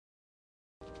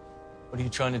What are you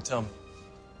trying to tell me?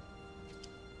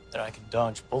 That I can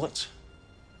dodge bullets?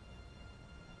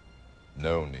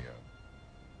 No, Neo.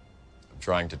 I'm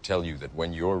trying to tell you that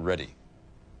when you're ready,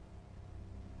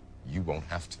 you won't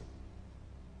have to.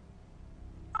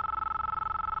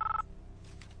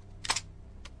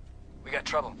 We got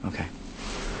trouble. Okay.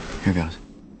 Here goes.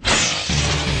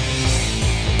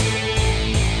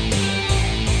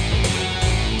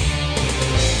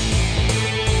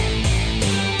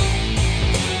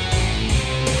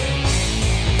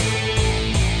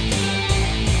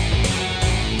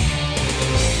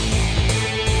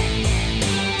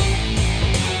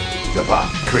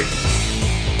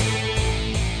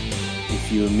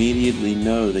 If you immediately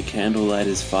know the candlelight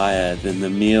is fire, then the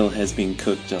meal has been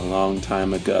cooked a long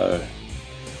time ago.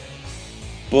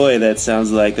 Boy, that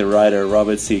sounds like the writer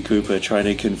Robert C. Cooper trying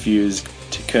to confuse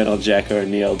Colonel Jack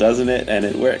O'Neill, doesn't it? And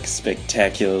it works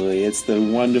spectacularly. It's the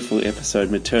wonderful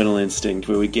episode Maternal Instinct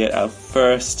where we get our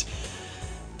first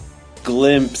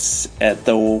glimpse at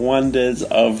the wonders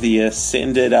of the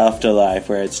ascended afterlife,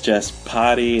 where it's just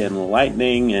party and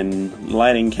lightning and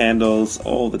lighting candles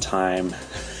all the time.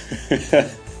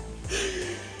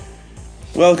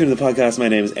 Welcome to the podcast. My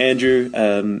name is Andrew.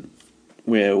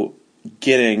 We're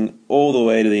getting all the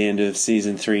way to the end of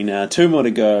season 3 now. 2 more to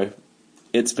go.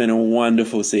 It's been a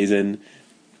wonderful season.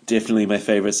 Definitely my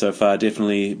favorite so far.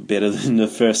 Definitely better than the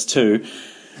first 2.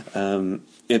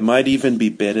 It might even be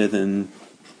better than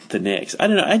the next. I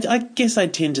don't know. I guess I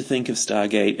tend to think of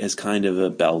Stargate as kind of a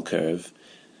bell curve.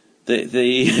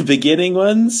 The beginning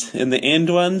ones and the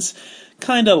end ones,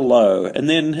 kind of low, and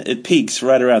then it peaks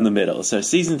right around the middle. So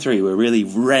season 3, we're really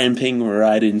ramping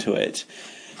right into it.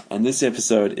 And this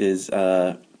episode is,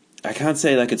 I can't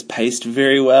say like it's paced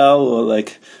very well or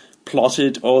like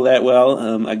plotted all that well.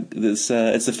 It's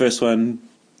the first one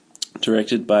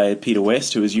directed by Peter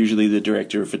West, who is usually the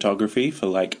director of photography for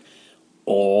like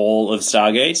all of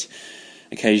Stargate,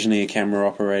 occasionally a camera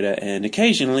operator, and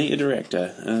occasionally a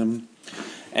director.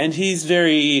 And he's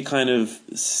very kind of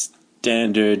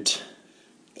standard,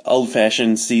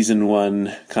 old-fashioned season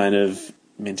 1 kind of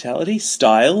mentality,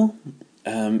 style.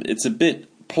 It's a bit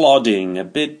plodding, a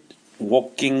bit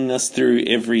walking us through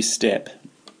every step.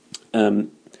 But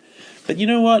you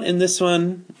know what? In this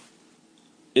one,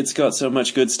 it's got so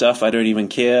much good stuff, I don't even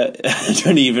care. I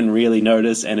don't even really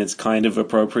notice, and it's kind of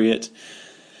appropriate.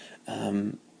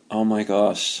 Oh my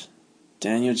gosh.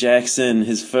 Daniel Jackson,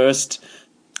 his first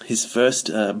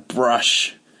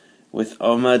brush with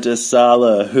Omar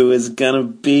Dasala, who is gonna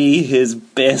be his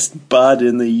best bud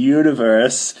in the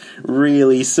universe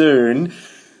really soon.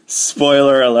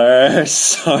 Spoiler alert.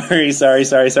 Sorry.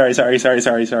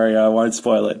 I won't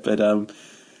spoil it, but oh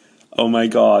my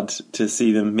god, to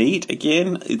see them meet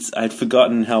again. I'd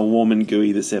forgotten how warm and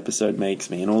gooey this episode makes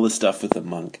me, and all the stuff with the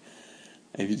monk.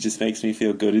 It just makes me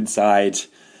feel good inside.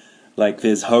 Like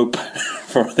there's hope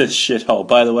for this shithole.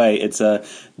 By the way, it's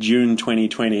June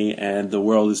 2020 and the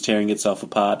world is tearing itself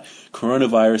apart.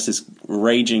 Coronavirus is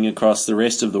raging across the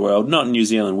rest of the world. Not in New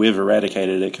Zealand. We've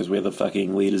eradicated it because we're the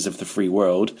fucking leaders of the free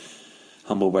world.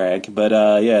 Humble brag. But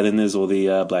yeah, then there's all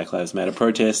the Black Lives Matter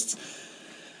protests.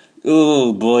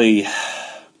 Oh boy.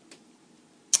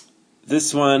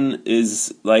 This one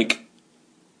is like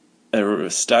a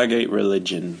Stargate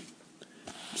religion.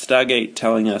 Stargate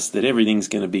telling us that everything's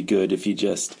going to be good if you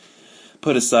just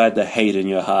put aside the hate in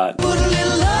your heart. Put a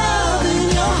little love in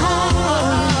your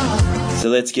heart. So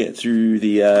let's get through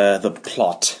the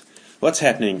plot. What's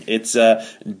happening? It's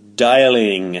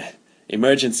dialing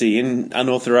emergency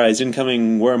unauthorized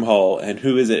incoming wormhole, and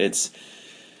who is it? It's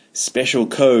special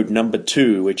code number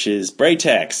 2, which is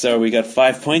Braytek. So we got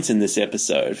 5 points in this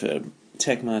episode for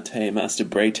Tech Mate Master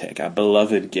Braytek, our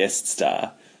beloved guest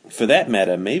star. For that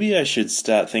matter, maybe I should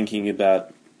start thinking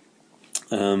about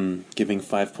giving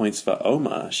 5 points for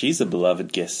Omar. She's a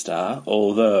beloved guest star,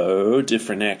 although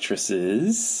different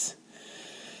actresses.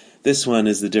 This one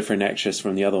is the different actress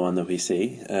from the other one that we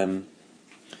see.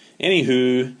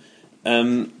 Anywho,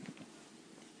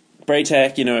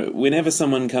 Braytek, whenever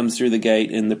someone comes through the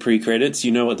gate in the pre-credits,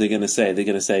 you know what they're going to say. They're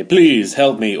going to say, please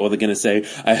help me, or they're going to say,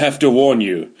 I have to warn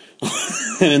you.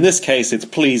 And in this case, it's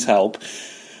please help.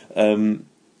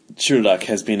 Chulak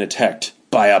has been attacked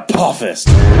by a Apophis.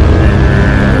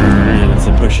 And it's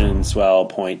a push and swell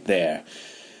point there.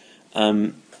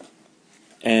 And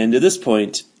at this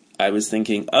point, I was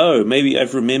thinking, oh, maybe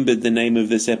I've remembered the name of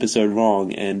this episode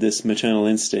wrong, and this Maternal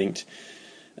Instinct.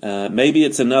 Maybe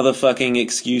it's another fucking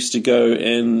excuse to go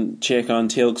and check on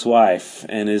Teal'c's wife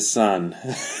and his son.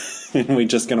 And we're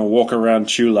just going to walk around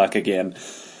Chulak again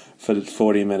for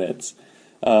 40 minutes.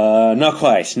 Not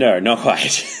quite. No, not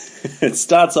quite. It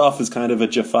starts off as kind of a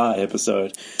Jafar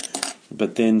episode.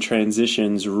 but then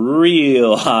transitions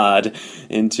real hard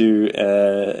into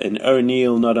an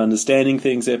O'Neill not understanding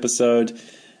things episode,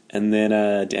 and then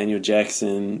a Daniel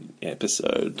Jackson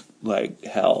episode like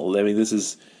hell. I mean, this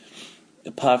is,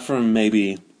 apart from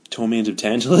maybe Torment of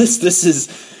Tantalus, this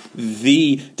is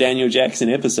the Daniel Jackson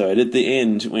episode. At the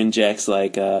end, when Jack's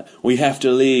like, we have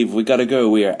to leave, we gotta go,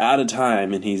 we are out of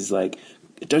time, and he's like,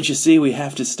 don't you see, we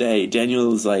have to stay.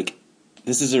 Daniel's like,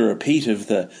 this is a repeat of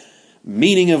the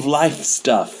meaning of life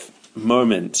stuff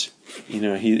moment. You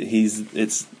know,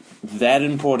 it's that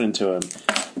important to him.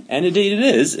 And indeed it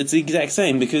is. It's the exact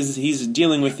same, because he's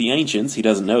dealing with the ancients. He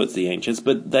doesn't know it's the ancients,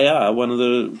 but they are one of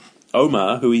the...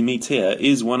 Omar, who he meets here,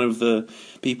 is one of the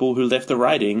people who left the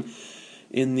writing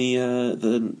in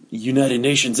the United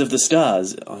Nations of the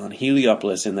Stars on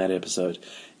Heliopolis in that episode.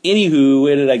 Anywho,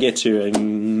 where did I get to?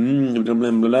 Blah,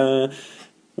 blah, blah.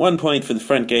 1 point for the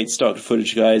front gate stock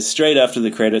footage, guys. Straight after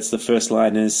the credits, the first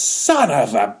line is, "Son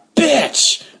of a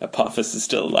bitch!" Apophis is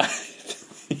still alive.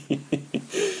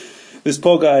 This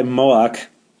poor guy, Moak,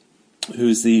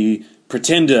 who's the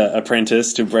pretender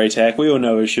apprentice to Braytak. We all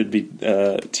know it should be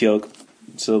Teal'c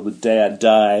till the day I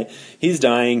die. He's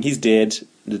dying. He's dead.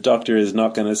 The doctor is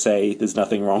not going to say there's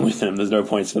nothing wrong with him. There's no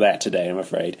points for that today, I'm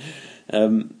afraid.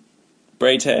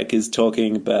 Braytak is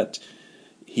talking about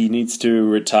he needs to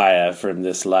retire from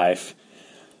this life.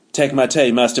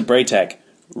 Tekmate, Master Braytak,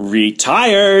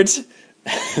 retired!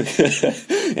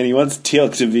 And he wants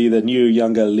Teal'c to be the new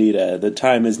younger leader. The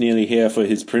time is nearly here for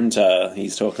his primta.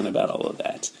 He's talking about all of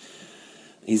that.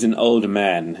 He's an old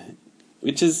man,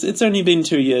 which is, it's only been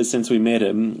 2 years since we met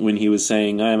him, when he was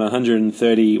saying, I am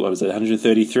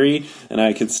 133, and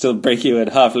I could still break you at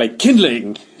half like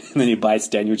kindling. And then he bites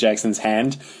Daniel Jackson's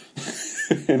hand.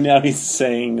 And now he's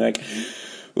saying, like,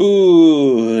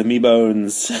 ooh, me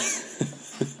bones.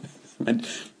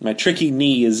 my tricky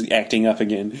knee is acting up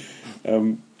again.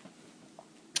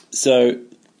 So,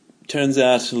 turns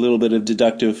out a little bit of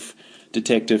detective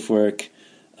work.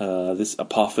 This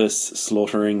Apophis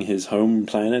slaughtering his home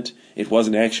planet. It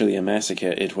wasn't actually a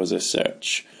massacre, it was a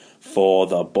search for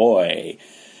the boy.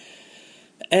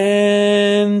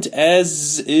 And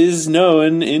as is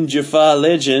known in Jafar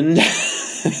legend,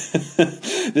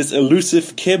 this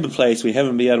elusive Keb place we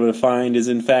haven't been able to find is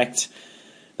in fact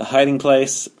the hiding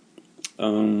place.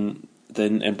 And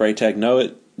Braytak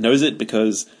knows it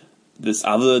because this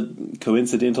other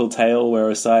coincidental tale where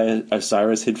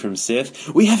Osiris hid from Seth.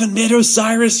 We haven't met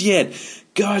Osiris yet!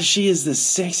 God, she is the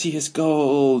sexiest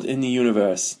gold in the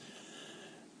universe.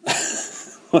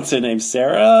 What's her name?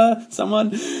 Sarah?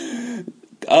 Someone?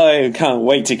 I can't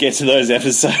wait to get to those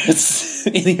episodes.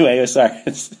 Anyway,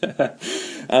 Osiris.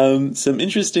 Some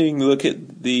interesting looks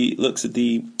at the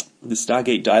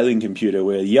Stargate dialing computer,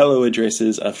 where yellow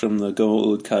addresses are from the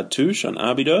gold cartouche on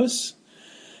Abydos,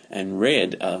 and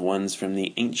red are ones from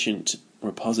the ancient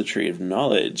repository of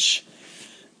knowledge.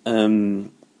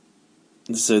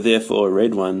 So therefore,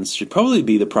 red ones should probably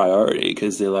be the priority,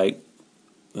 because they're like,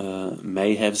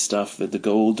 may have stuff that the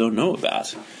gold don't know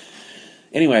about.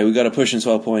 Anyway, we've got a push and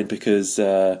swell point, because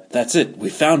that's it. We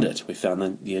found it. We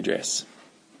found the address.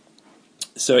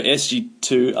 So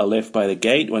SG2 are left by the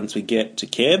gate once we get to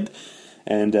Keb.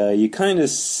 And you kind of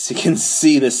can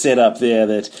see the setup there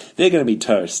that they're going to be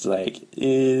toast. Like,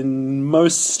 in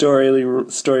most story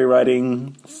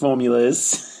writing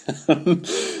formulas,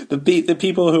 the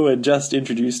people who are just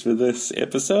introduced for this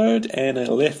episode and are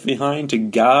left behind to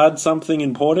guard something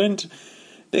important,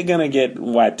 they're going to get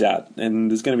wiped out.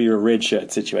 And there's going to be a red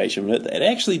shirt situation. But it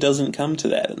actually doesn't come to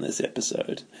that in this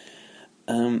episode.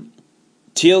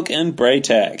 Teal'c and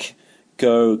Braytak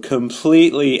go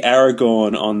completely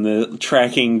Aragorn on the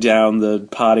tracking down the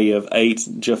party of 8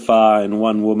 Jafar and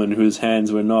 1 woman whose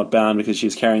hands were not bound because she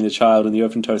was carrying the child in the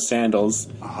open-toe sandals.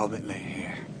 A hobbit lay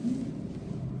here.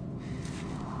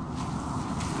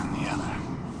 And the other.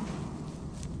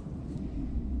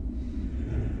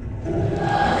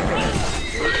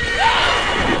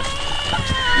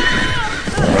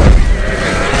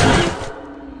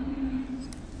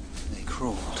 They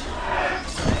crawled.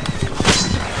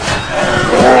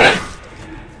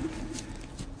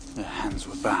 Their hands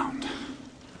were bound.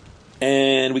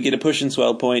 And we get a push and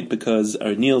swell point because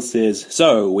O'Neill says,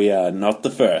 so we are not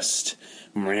the first.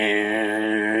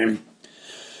 And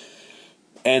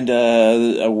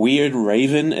a weird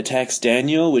raven attacks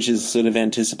Daniel, which is sort of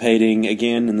anticipating,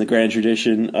 again, in the grand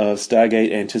tradition of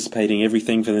Stargate, anticipating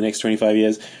everything for the next 25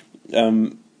 years.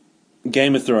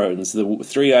 Game of Thrones, the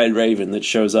three-eyed raven that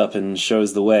shows up and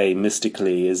shows the way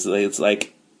mystically, it's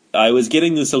like I was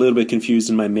getting this a little bit confused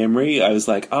in my memory. I was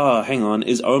like, oh, hang on,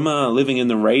 is Omar living in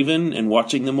the Raven and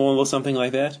watching them all or something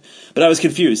like that? But I was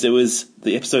confused. It was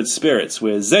the episode Spirits,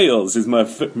 where Zales is my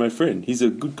friend. He's a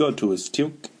good god to us.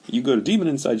 Tilk, you got a demon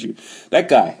inside you. That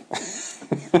guy.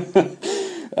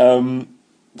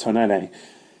 Tonane.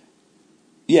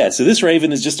 Yeah, so this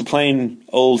Raven is just a plain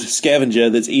old scavenger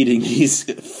that's eating these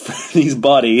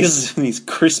bodies, these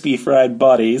crispy fried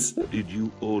bodies. Did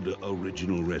you order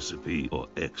original recipe or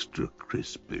extra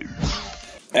crispy?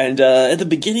 And at the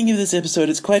beginning of this episode,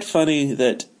 it's quite funny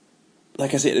that,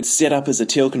 like I said, it's set up as a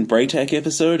Teal'c and Braytak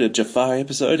episode, a Jafar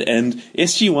episode, and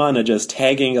SG-1 are just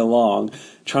tagging along,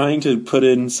 trying to put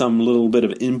in some little bit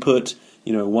of input,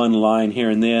 one line here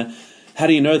and there. How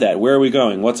do you know that? Where are we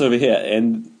going? What's over here?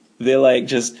 And they're like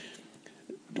just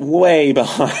way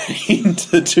behind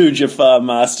the two Jafar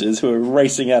masters who are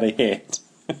racing out ahead.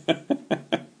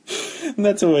 And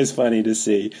that's always funny to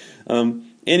see.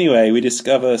 Anyway, we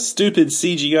discover stupid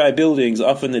CGI buildings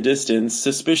off in the distance,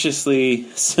 suspiciously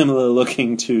similar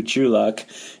looking to Chulak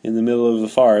in the middle of the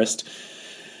forest.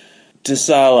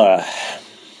 Tisala,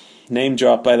 name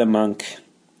dropped by the monk.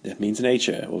 That means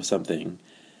nature or something.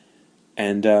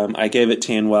 And I gave it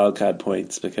 10 wildcard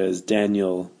points because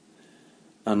Daniel,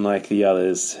 unlike the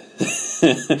others,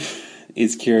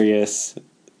 is curious,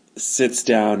 sits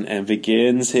down and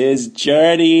begins his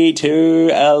journey to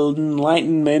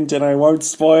enlightenment, and I won't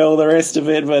spoil the rest of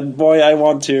it, but boy, I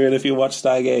want to. And if you watched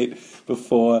Stargate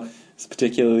before,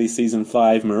 particularly Season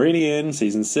 5 Meridian,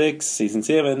 Season 6, Season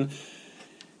 7,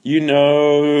 you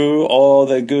know all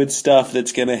the good stuff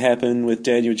that's going to happen with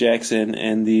Daniel Jackson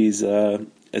and these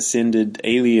ascended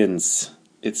aliens.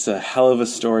 It's a hell of a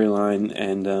storyline,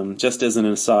 and just as an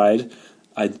aside,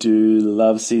 I do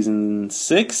love Season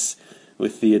 6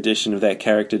 with the addition of that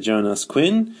character Jonas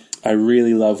Quinn. I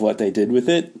really love what they did with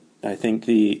it. I think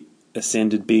the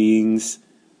ascended beings,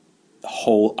 the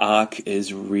whole arc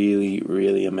is really,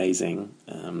 really amazing.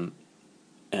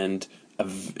 And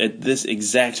at this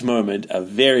exact moment, a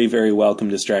very, very welcome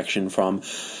distraction from,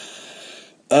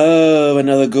 oh,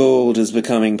 another Gould is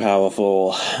becoming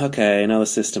powerful. Okay, another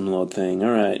System Lord thing.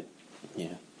 Alright.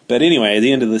 Yeah. But anyway, at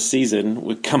the end of the season,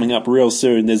 we're coming up real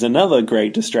soon, there's another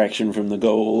great distraction from the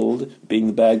Gould, being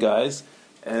the bad guys.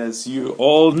 As you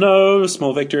all know,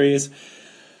 small victories.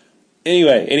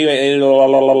 Anyway,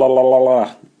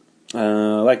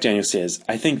 like Daniel says,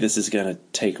 I think this is going to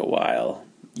take a while.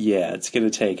 Yeah, it's going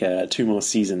to take 2 more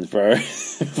seasons, bro,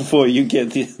 before you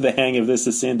get the hang of this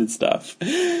Ascended stuff.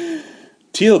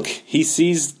 Teal'c, he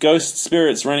sees ghost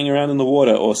spirits running around in the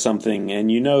water or something,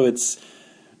 and you know it's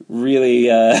really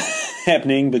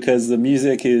happening because the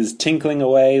music is tinkling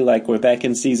away like we're back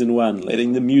in Season 1,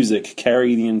 letting the music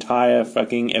carry the entire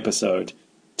fucking episode.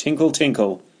 Tinkle,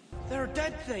 tinkle. There are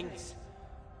dead things.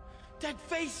 Dead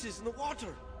faces in the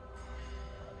water.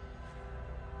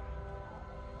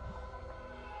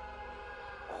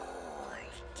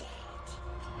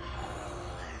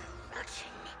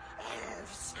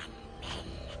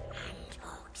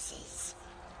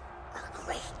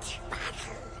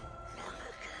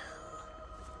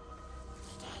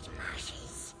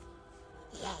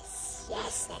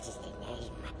 Yes, that is the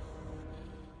name.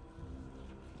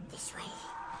 This way.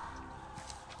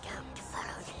 Don't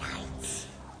follow the lights.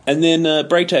 And then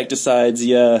Braytak decides,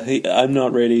 I'm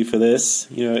not ready for this.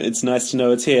 It's nice to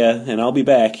know it's here, and I'll be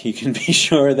back. You can be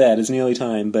sure of that. It's nearly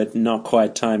time, but not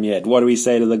quite time yet. What do we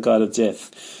say to the god of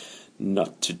death?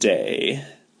 Not today.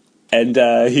 And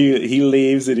he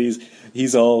leaves, and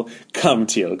he's all, come,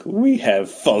 Teal'c, we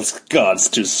have false gods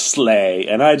to slay.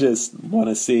 And I just want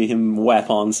to see him whap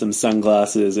on some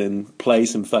sunglasses and play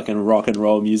some fucking rock and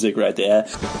roll music right there.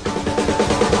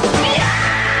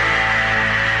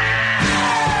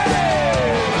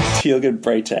 Teal'c and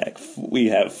Braytak, we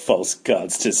have false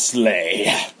gods to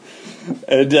slay.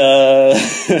 And,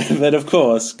 but of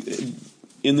course,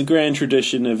 in the grand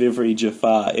tradition of every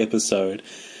Jafar episode,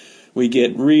 we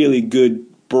get really good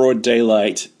broad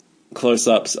daylight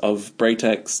close-ups of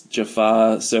Braytak's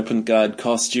Jafar Serpent Guard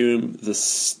costume, the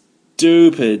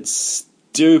stupid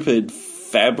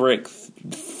fabric,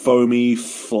 foamy,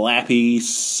 flappy,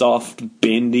 soft,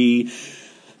 bendy,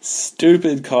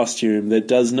 stupid costume that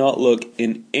does not look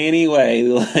in any way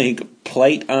like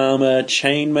plate armor,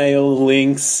 chainmail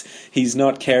links. He's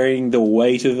not carrying the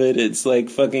weight of it. It's like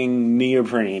fucking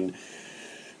neoprene.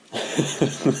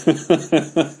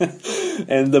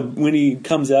 And when he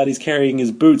comes out, he's carrying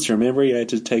his boots. Remember, he had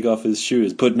to take off his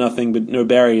shoes, put no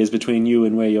barriers between you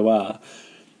and where you are.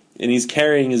 And he's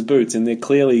carrying his boots, and they're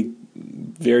clearly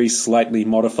very slightly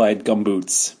modified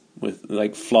gumboots. with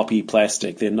like floppy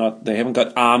plastic. They haven't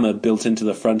got armor built into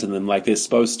the front of them like they're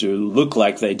supposed to look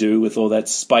like they do with all that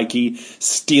spiky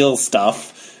steel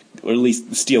stuff, or at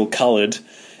least steel colored.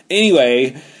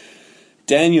 Anyway,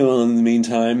 Daniel, in the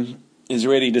meantime, is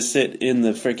ready to sit in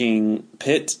the freaking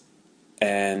pit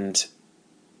and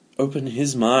open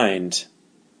his mind.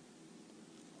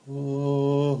 Alrighty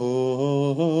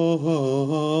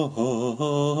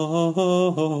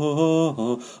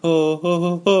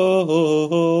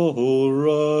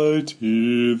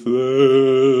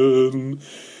then.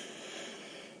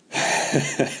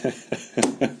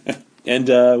 And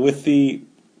with the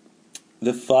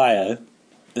fire,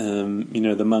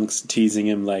 the monks teasing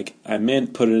him like, I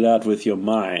meant put it out with your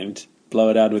mind, blow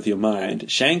it out with your mind.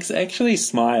 Shanks actually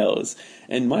smiles,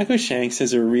 and Michael Shanks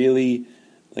has a really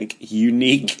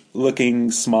unique looking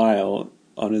smile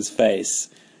on his face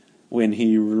when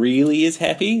he really is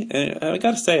happy. And I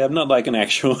gotta say, I'm not like an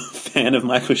actual fan of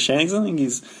Michael Shanks. I think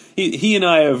he and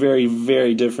I are very,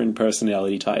 very different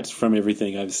personality types from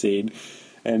everything I've seen.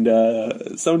 And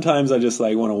sometimes I just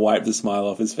want to wipe the smile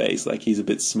off his face, like he's a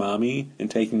bit smarmy and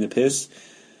taking the piss,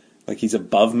 like he's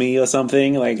above me or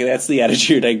something. Like that's the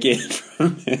attitude I get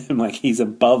from him. Like he's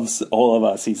above all of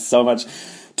us. He's so much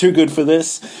too good for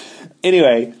this.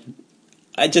 Anyway,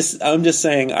 I'm just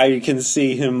saying I can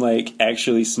see him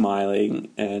actually smiling,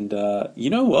 and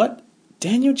you know what?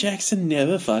 Daniel Jackson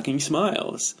never fucking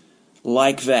smiles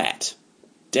like that.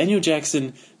 Daniel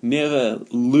Jackson never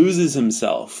loses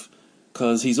himself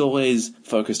because he's always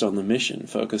focused on the mission,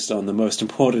 focused on the most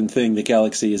important thing the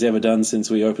galaxy has ever done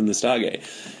since we opened the Stargate.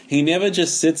 He never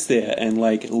just sits there and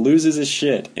loses his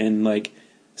shit and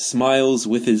smiles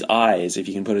with his eyes, if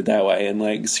you can put it that way,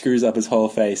 and screws up his whole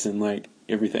face and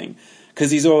everything. Because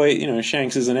he's always,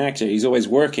 Shanks is an actor, he's always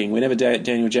working. Whenever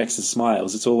Daniel Jackson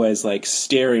smiles, it's always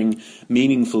staring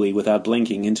meaningfully without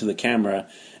blinking into the camera,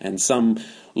 and some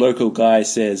local guy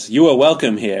says, "You are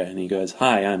welcome here," and he goes,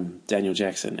 "Hi, I'm Daniel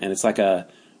Jackson," and it's like a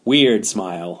weird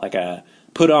smile, like a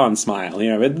put-on smile,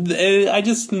 But I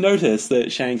just noticed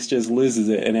that Shanks just loses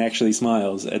it and actually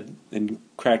smiles and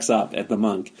cracks up at the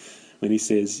monk when he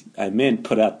says, "I meant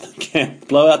blow out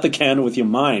the candle with your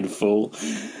mind, fool."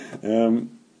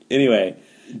 Anyway,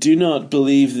 do not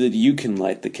believe that you can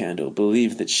light the candle.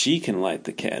 Believe that she can light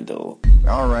the candle.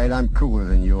 All right, I'm cooler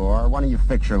than you are. Why don't you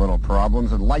fix your little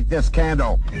problems and light this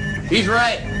candle? He's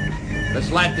right.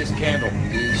 Let's light this candle.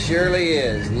 He surely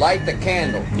is. Light the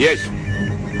candle. Yes.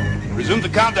 Resume the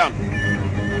countdown.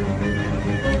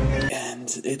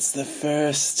 It's the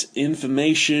first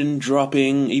information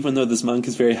dropping, even though this monk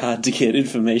is very hard to get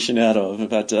information out of,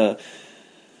 about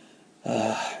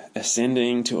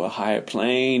ascending to a higher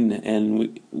plane,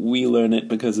 and we learn it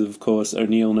because, of course,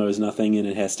 O'Neill knows nothing and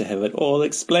it has to have it all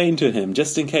explained to him,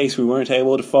 just in case we weren't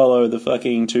able to follow the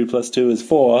fucking 2 + 2 is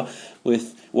 4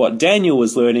 with what Daniel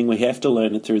was learning. We have to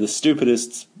learn it through the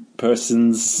stupidest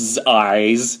person's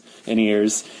eyes and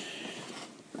ears.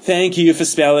 Thank you for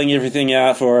spelling everything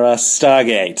out for us,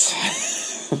 Stargate.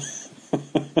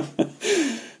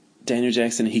 Daniel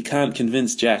Jackson, he can't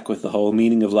convince Jack with the whole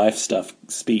meaning of life stuff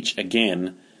speech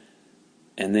again.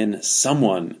 And then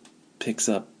someone picks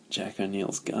up Jack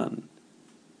O'Neill's gun.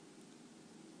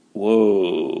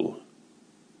 Whoa.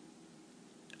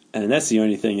 And that's the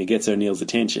only thing that gets O'Neill's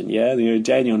attention, yeah?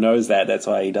 Daniel knows that, that's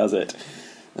why he does it.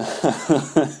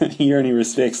 He only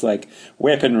respects,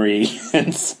 weaponry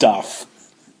and stuff.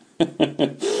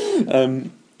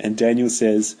 And Daniel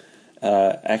says,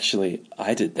 actually,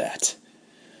 I did that.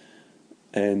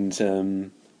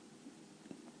 And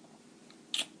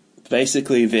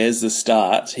basically there's the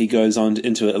start. He goes on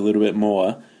into it a little bit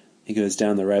more. He goes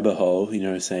down the rabbit hole,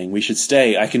 saying, we should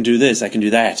stay, I can do this, I can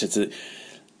do that.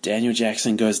 Daniel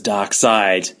Jackson goes dark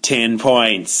side, 10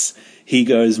 points. He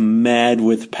goes mad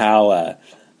with power.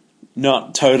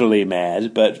 Not totally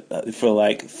mad, but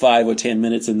for 5 or 10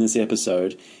 minutes in this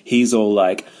episode, he's all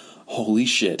holy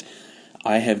shit,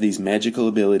 I have these magical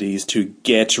abilities to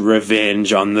get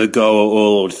revenge on the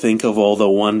Goa'uld. Think of all the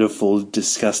wonderful,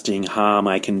 disgusting harm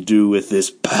I can do with this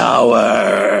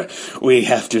power. We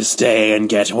have to stay and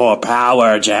get more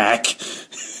power, Jack.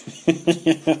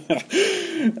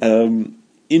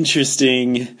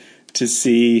 Interesting to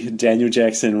see Daniel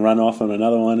Jackson run off on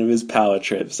another one of his power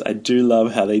trips. I do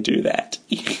love how they do that.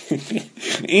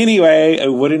 Anyway,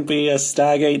 it wouldn't be a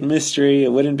Stargate mystery,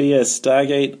 it wouldn't be a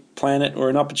Stargate planet or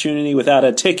an opportunity without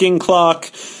a ticking clock.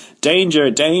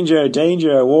 Danger, danger,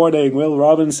 danger, warning, Will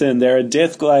Robinson, there are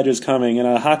death gliders coming and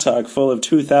a Hatak full of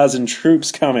 2,000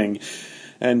 troops coming.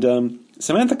 And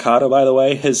Samantha Carter, by the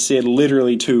way, has said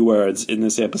literally 2 words in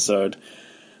this episode.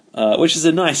 which is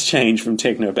a nice change from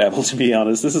Technobabble, to be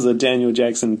honest. This is a Daniel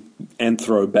Jackson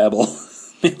Anthrobabble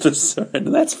episode,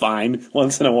 and that's fine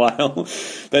once in a while.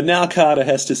 But now Carter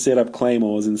has to set up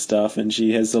claymores and stuff, and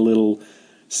she has a little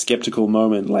skeptical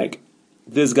moment, like,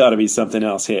 there's got to be something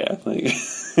else here. Like,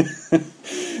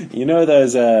 you know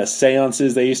those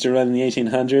seances they used to run in the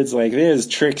 1800s? Like, there's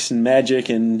tricks and magic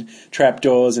and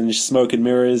trapdoors and smoke and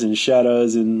mirrors and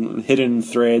shadows and hidden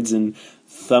threads and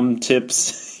thumb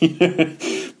tips,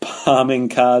 palming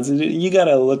cards. You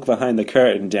gotta look behind the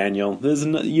curtain, Daniel.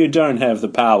 You don't have the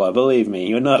power, believe me.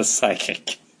 You're not a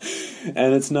psychic.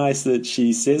 And it's nice that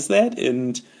she says that,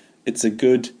 and it's a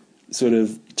good sort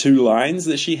of 2 lines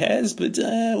that she has, but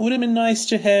it would have been nice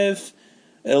to have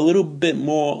a little bit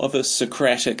more of a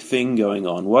Socratic thing going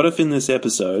on. What if in this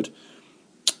episode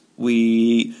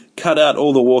we cut out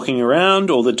all the walking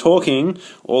around, all the talking,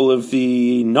 all of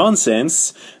the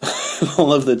nonsense,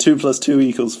 all of the 2 +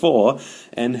 2 = 4,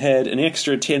 and had an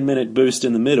extra 10-minute boost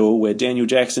in the middle where Daniel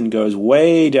Jackson goes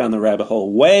way down the rabbit hole,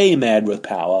 way mad with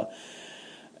power,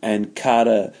 and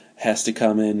Carter has to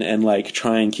come in and like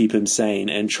try and keep him sane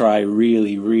and try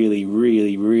really, really,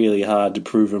 really, really hard to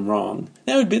prove him wrong.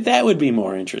 That would be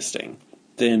more interesting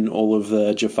than all of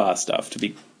the Jafar stuff, to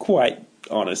be quite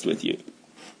honest with you.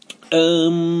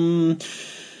 And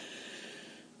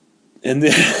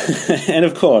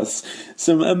of course,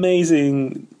 some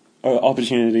amazing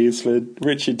opportunities for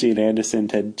Richard Dean Anderson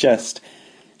to just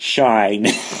shine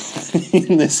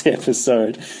in this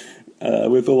episode,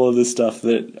 with all of the stuff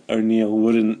that O'Neill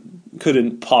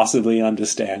couldn't possibly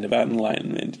understand about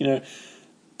enlightenment.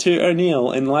 To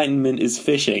O'Neill, enlightenment is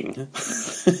fishing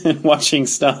and watching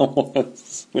Star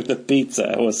Wars with a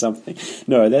pizza or something.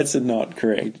 No, that's not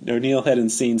correct. O'Neill hadn't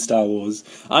seen Star Wars.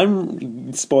 I'm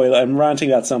ranting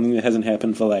about something that hasn't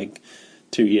happened for like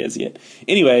 2 years yet.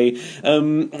 Anyway,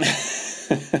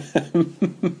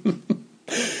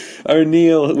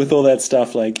 O'Neill with all that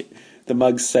stuff, like the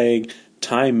mug's saying,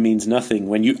 time means nothing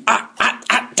when you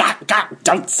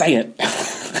don't say it.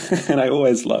 And I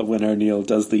always love when O'Neill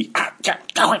does the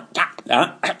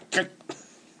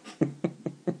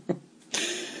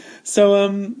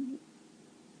So,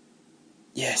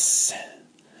 yes.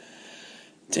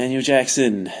 Daniel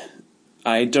Jackson.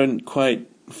 I don't quite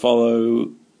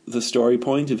follow the story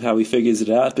point of how he figures it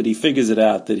out, but he figures it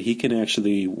out that he can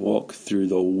actually walk through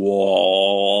the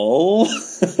wall.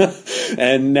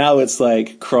 And now it's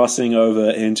like crossing over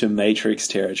into Matrix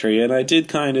territory. And I did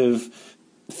kind of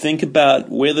think about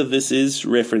whether this is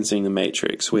referencing the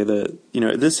Matrix, whether,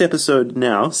 this episode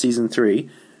now, season 3,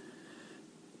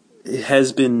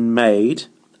 has been made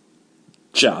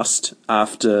just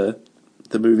after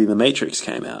the movie The Matrix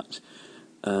came out.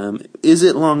 Is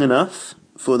it long enough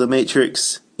for The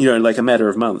Matrix, like a matter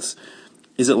of months,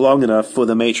 is it long enough for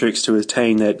The Matrix to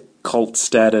attain that cult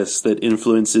status that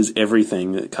influences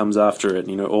everything that comes after it?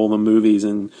 All the movies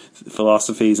and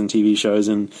philosophies and TV shows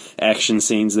and action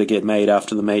scenes that get made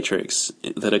after The Matrix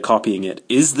that are copying it.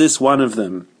 Is this one of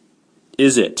them?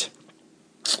 Is it?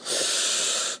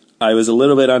 I was a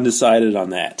little bit undecided on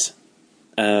that.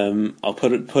 I'll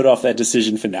put off that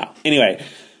decision for now. Anyway,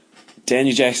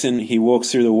 Daniel Jackson, he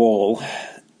walks through the wall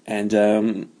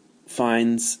and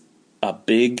finds a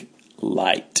big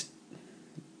light.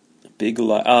 Big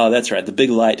light. Oh, that's right. The big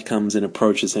light comes and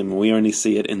approaches him, and we only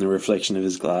see it in the reflection of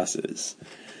his glasses.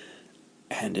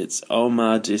 And it's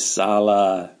Oma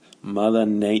Disala, Mother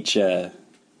Nature,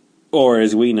 or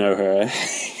as we know her,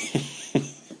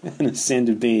 an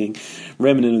ascended being,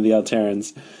 remnant of the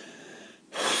Alterans.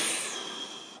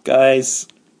 Guys,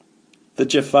 the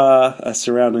Jafar are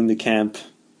surrounding the camp.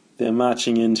 They're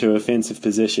marching into offensive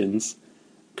positions.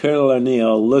 Colonel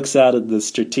O'Neill looks out at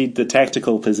the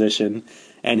tactical position,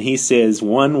 and he says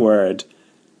one word: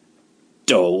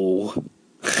 "Doe."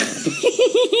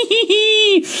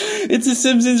 It's a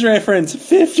Simpsons reference.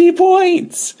 50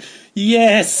 points!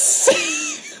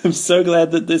 Yes! I'm so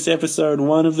glad that this episode,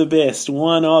 one of the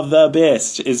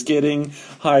best, is getting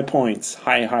high points.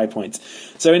 High points.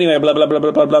 So anyway, blah, blah, blah,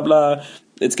 blah, blah, blah, blah.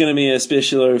 It's going to be a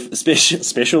special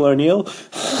O'Neill?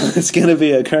 It's going to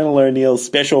be a Colonel O'Neill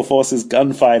Special Forces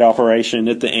gunfight operation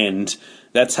at the end.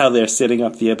 That's how they're setting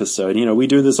up the episode. We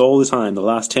do this all the time. The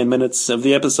last 10 minutes of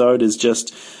the episode is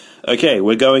just, okay,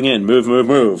 we're going in. Move, move,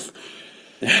 move.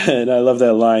 And I love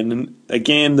that line. And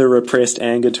again, the repressed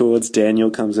anger towards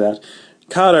Daniel comes out.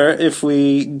 Carter, if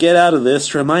we get out of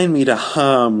this, remind me to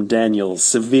harm Daniel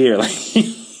severely.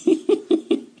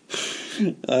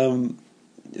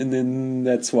 And then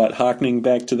that's harkening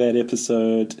back to that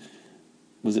episode.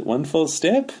 Was it One False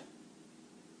Step?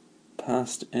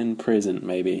 Past and present,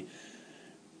 maybe.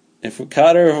 If we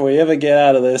ever get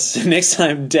out of this, next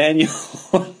time Daniel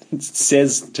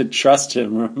says to trust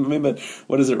him. Remember,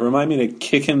 what does it remind me to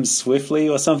kick him swiftly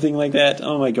or something like that?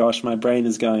 Oh my gosh, my brain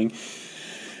is going.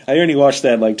 I only watched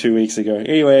that like 2 weeks ago.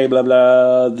 Anyway, blah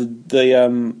blah.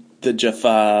 The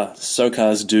Jafar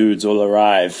Sokars dudes all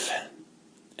arrive,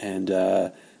 and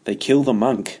they kill the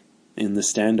monk in the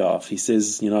standoff. He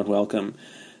says, "You're not welcome."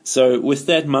 So with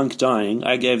that monk dying,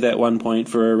 I gave that 1 point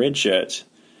for a red shirt,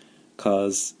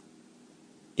 cause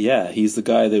yeah, he's the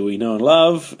guy that we know and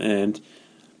love, and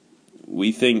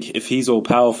we think if he's all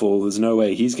powerful, there's no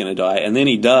way he's going to die. And then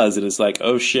he does, and it's like,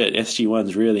 oh shit,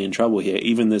 SG-1's really in trouble here.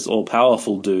 Even this all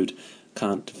powerful dude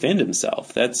can't defend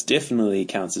himself. That's definitely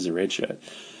counts as a red shirt.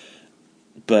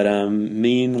 But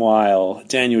meanwhile,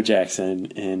 Daniel Jackson,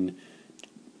 in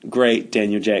great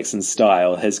Daniel Jackson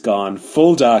style, has gone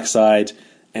full dark side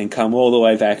and come all the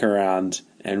way back around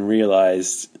and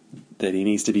realized that he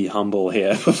needs to be humble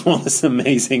here before this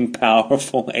amazing,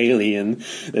 powerful alien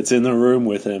that's in the room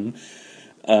with him.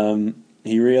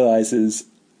 He realizes,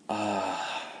 I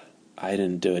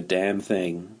didn't do a damn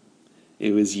thing.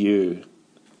 It was you.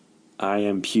 I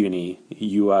am puny.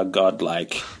 You are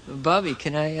godlike. Bobby,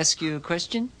 can I ask you a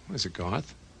question? Was it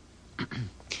Garth?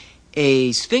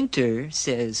 A sphincter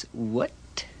says what?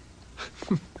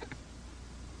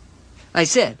 I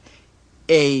said,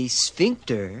 a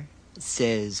sphincter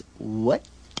says what?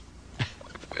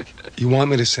 You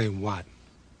want me to say what?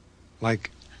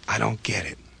 Like, I don't get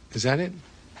it. Is that it?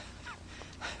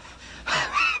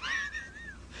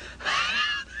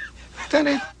 Is that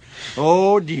it?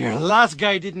 Oh dear, last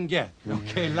guy didn't get.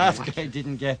 Okay, last guy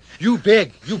didn't get. You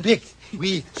big.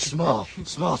 We small,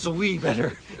 so we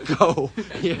better go.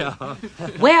 Yeah.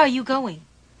 Where are you going?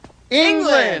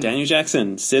 England! Daniel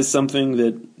Jackson says something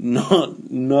that not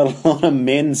a lot of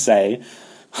men say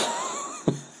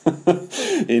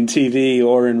in TV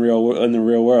or in the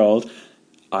real world.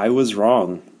 I was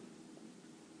wrong.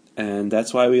 And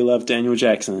that's why we love Daniel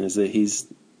Jackson, is that he's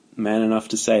man enough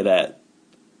to say that.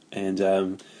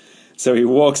 And so he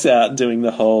walks out doing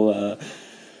the whole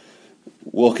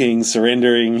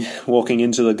surrendering, walking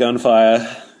into the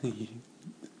gunfire.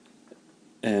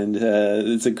 And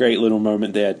it's a great little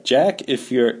moment there. Jack,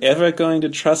 if you're ever going to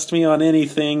trust me on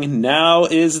anything, now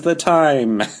is the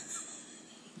time.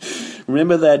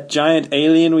 Remember that giant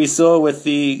alien we saw with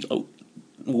the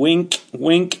wink,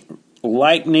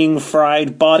 lightning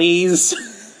fried bodies?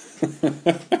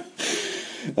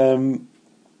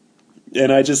 And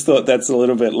I just thought that's a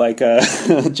little bit like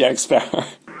Jack Sparrow.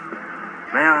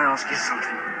 May I ask you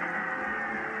something?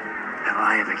 Have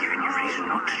I ever given you reason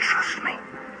not to trust me?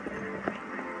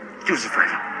 Do us a favour.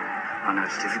 I know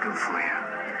it's difficult for you,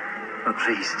 but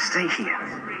please stay here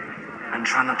and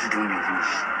try not to do anything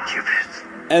stupid.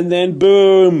 And then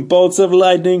boom, bolts of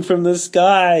lightning from the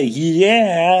sky.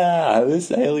 Yeah,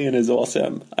 this alien is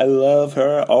awesome. I love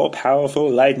her. All-powerful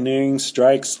lightning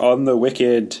strikes on the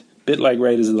wicked. Bit like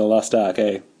Raiders of the Lost Ark,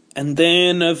 eh? And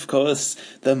then, of course,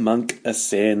 the monk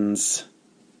ascends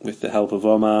with the help of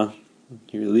Omar.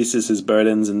 He releases his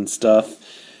burdens and stuff.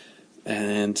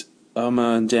 And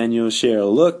Omar and Daniel share a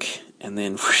look, and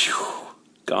then whew,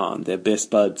 gone. They're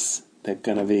best buds. They're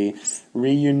gonna be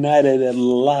reunited at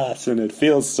last, and it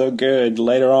feels so good.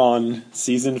 Later on,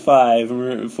 season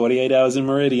 5, 48 Hours in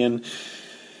Meridian,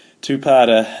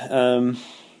 two-parter.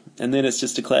 And then it's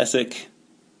just a classic,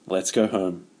 let's go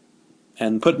home.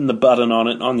 And putting the button on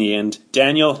it on the end,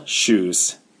 Daniel,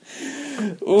 shoes.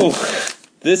 Ooh,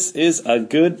 this is a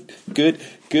good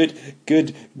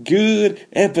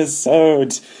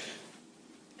episode.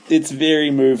 It's very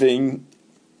moving,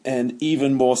 and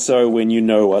even more so when you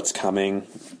know what's coming.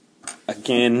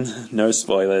 Again, no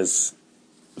spoilers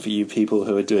for you people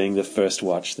who are doing the first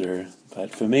watch through,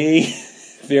 but for me,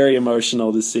 very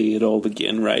emotional to see it all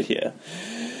begin right here.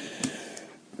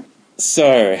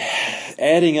 So,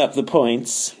 adding up the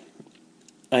points,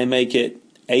 I make it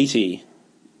 80.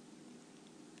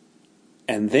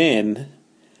 And then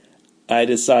I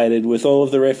decided, with all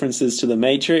of the references to the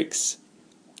Matrix,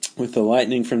 with the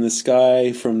lightning from the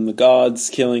sky, from the gods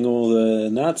killing all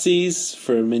the Nazis,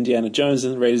 from Indiana Jones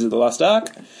and Raiders of the Lost Ark,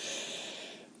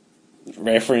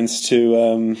 reference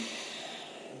to,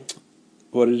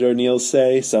 what did O'Neill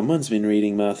say? Someone's been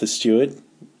reading Martha Stewart.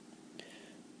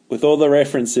 With all the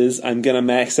references, I'm going to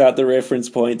max out the reference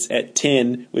points at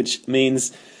 10, which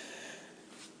means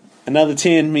another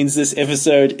 10 means this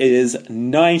episode is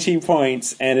 90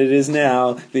 points, and it is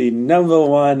now the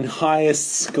 #1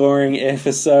 highest scoring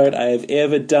episode I have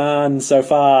ever done so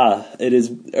far. It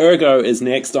is Ergo is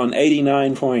next on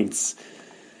 89 points.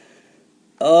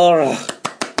 Oh,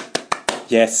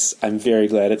 yes, I'm very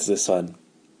glad it's this one.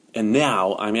 And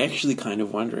now I'm actually kind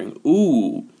of wondering,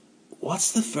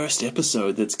 what's the first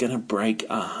episode that's going to break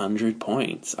 100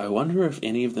 points? I wonder if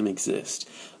any of them exist.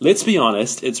 Let's be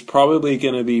honest, it's probably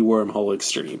going to be Wormhole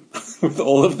Extreme, with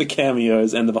all of the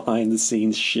cameos and the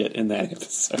behind-the-scenes shit in that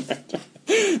episode.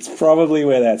 It's probably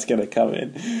where that's going to come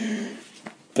in.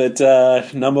 But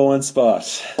number one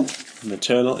spot,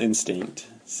 Maternal Instinct,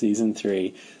 Season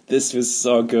 3. This was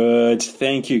so good.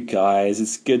 Thank you, guys.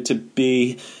 It's good to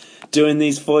be doing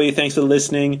these for you. Thanks for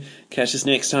listening. Catch us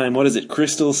next time. What is it?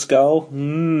 Crystal Skull?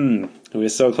 We're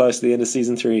so close to the end of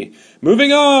Season 3.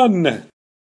 Moving on!